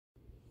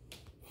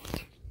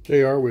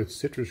JR with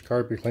Citrus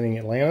Carpet Cleaning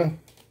Atlanta.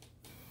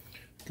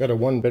 Got a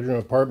 1-bedroom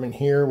apartment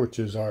here, which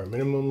is our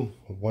minimum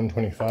of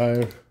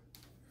 $125.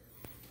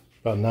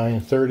 About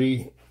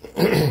 930,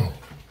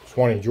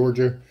 Swanee,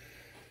 Georgia. I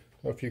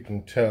don't know if you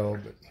can tell,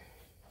 but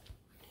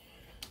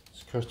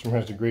this customer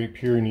has the Great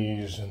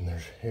Pyrenees and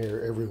there's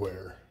hair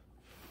everywhere.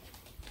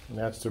 And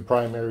that's the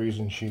primary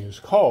reason she is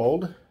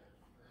called.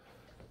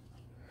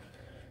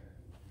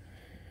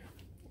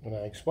 And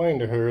I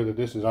explained to her that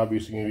this is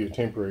obviously going to be a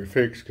temporary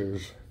fix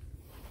because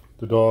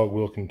the dog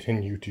will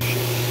continue to shit.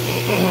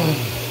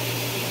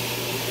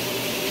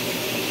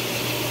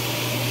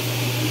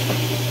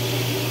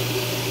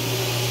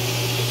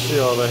 See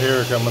all the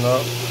hair coming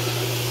up.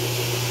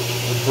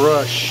 The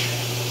brush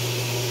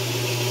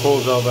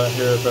pulls all that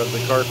hair up out of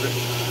the carpet.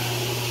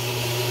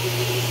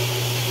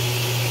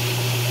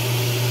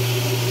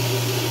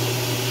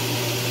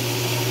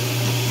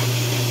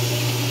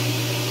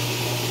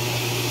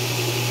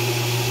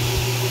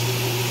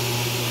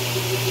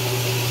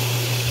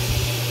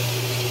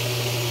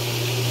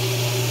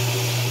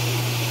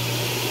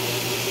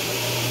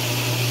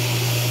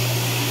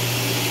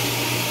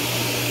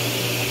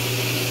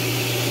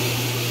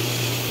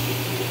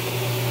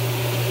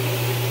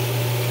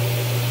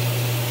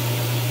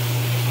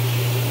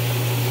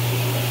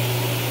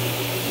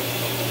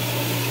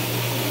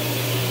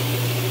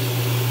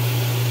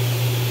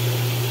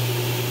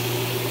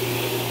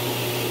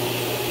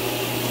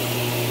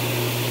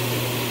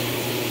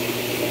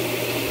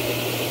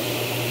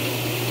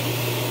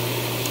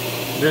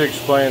 Did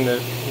explain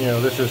that, you know,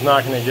 this is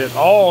not going to get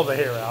all the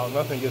hair out.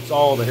 Nothing gets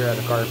all the hair out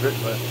of the carpet,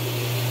 but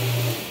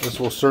this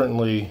will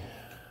certainly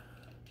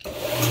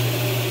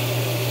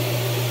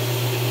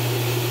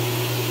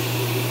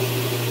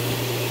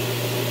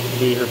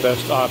be her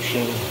best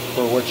option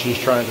for what she's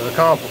trying to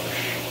accomplish.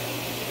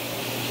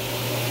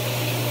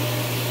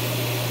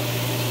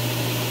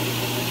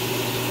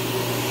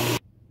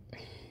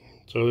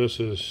 So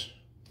this is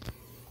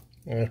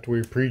after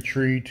we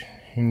pre-treat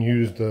and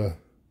use the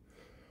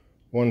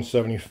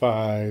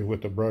 175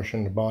 with the brush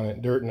and the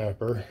bonnet dirt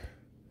napper.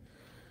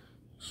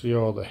 See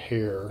all the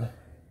hair.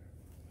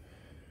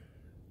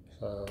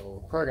 So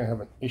we're probably gonna have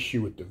an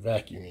issue with the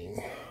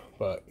vacuuming,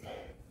 but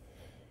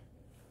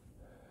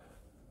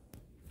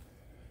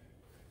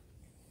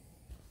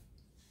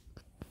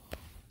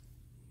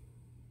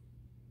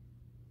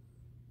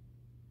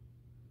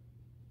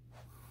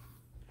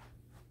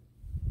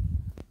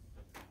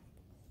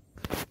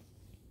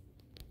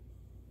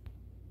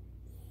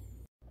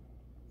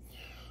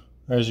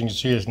as you can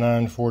see, it's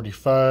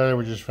 9:45.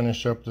 We just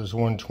finished up this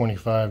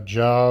 125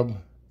 job.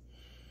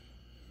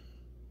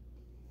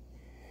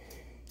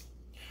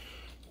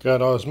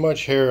 Got as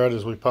much hair out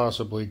as we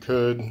possibly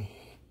could.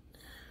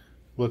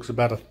 Looks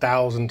about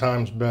 1,000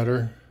 times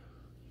better.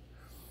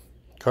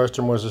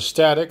 Customer was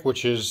ecstatic,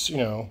 which is, you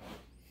know,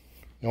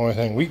 the only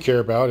thing we care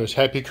about is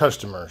happy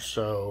customers.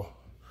 So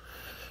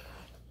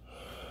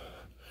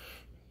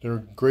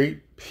they're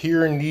Great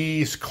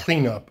Pyrenees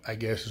cleanup, I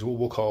guess is what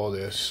we'll call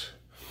this.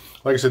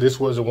 Like I said, this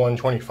was a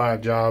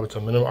 125 job. It's a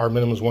minimum. Our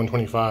minimum is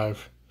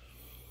 125,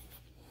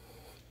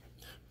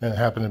 and it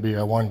happened to be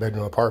a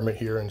 1-bedroom apartment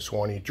here in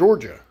Swanee,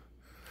 Georgia.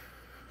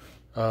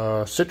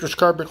 Citrus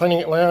Carpet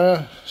Cleaning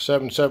Atlanta,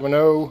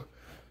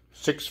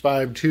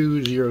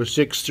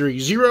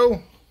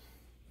 770-652-0630.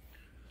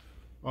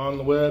 On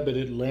the web at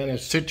Atlanta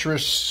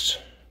Citrus.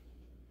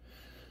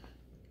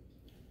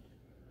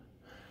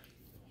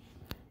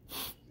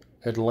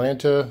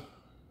 Atlanta.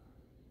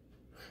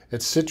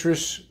 It's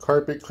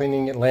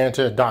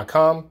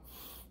citruscarpetcleaningatlanta.com,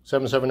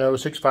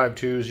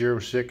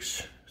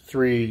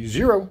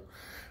 770-652-0630.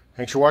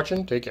 Thanks for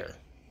watching. Take care.